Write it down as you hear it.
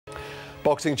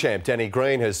Boxing champ Danny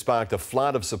Green has sparked a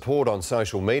flood of support on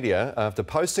social media after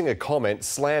posting a comment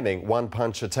slamming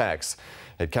one-punch attacks.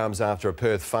 It comes after a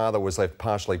Perth father was left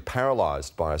partially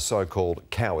paralysed by a so-called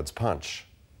coward's punch.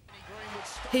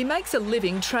 He makes a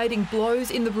living trading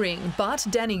blows in the ring, but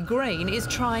Danny Green is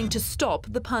trying to stop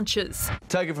the punches.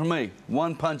 Take it from me,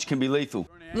 one punch can be lethal.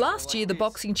 Last year, the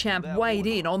boxing champ weighed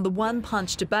in on the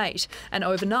one-punch debate, and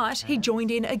overnight he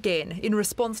joined in again in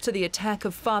response to the attack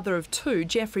of father of two,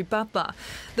 Jeffrey Butler.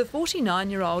 The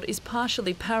 49-year-old is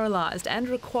partially paralysed and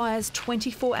requires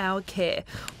 24-hour care,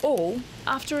 all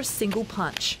after a single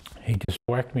punch. He just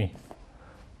whacked me,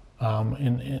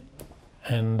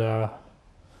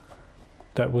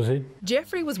 that was it.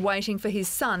 Jeffrey was waiting for his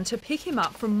son to pick him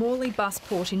up from Morley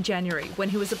Busport in January when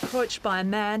he was approached by a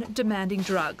man demanding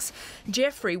drugs.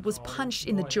 Jeffrey was punched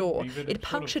in the jaw. It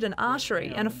punctured an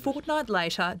artery, and a fortnight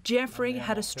later, Jeffrey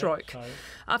had a stroke.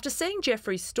 After seeing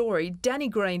Jeffrey's story, Danny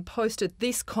Green posted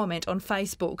this comment on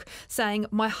Facebook saying,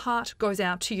 "My heart goes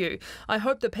out to you. I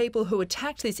hope the people who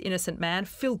attacked this innocent man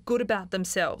feel good about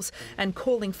themselves," and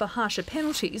calling for harsher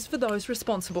penalties for those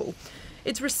responsible.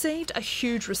 It's received a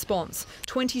huge response,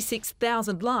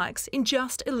 26,000 likes in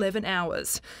just 11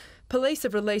 hours. Police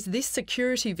have released this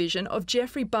security vision of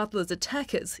Jeffrey Butler's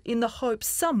attackers in the hope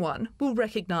someone will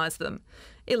recognise them.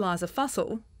 Eliza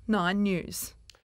Fussell, 9 News.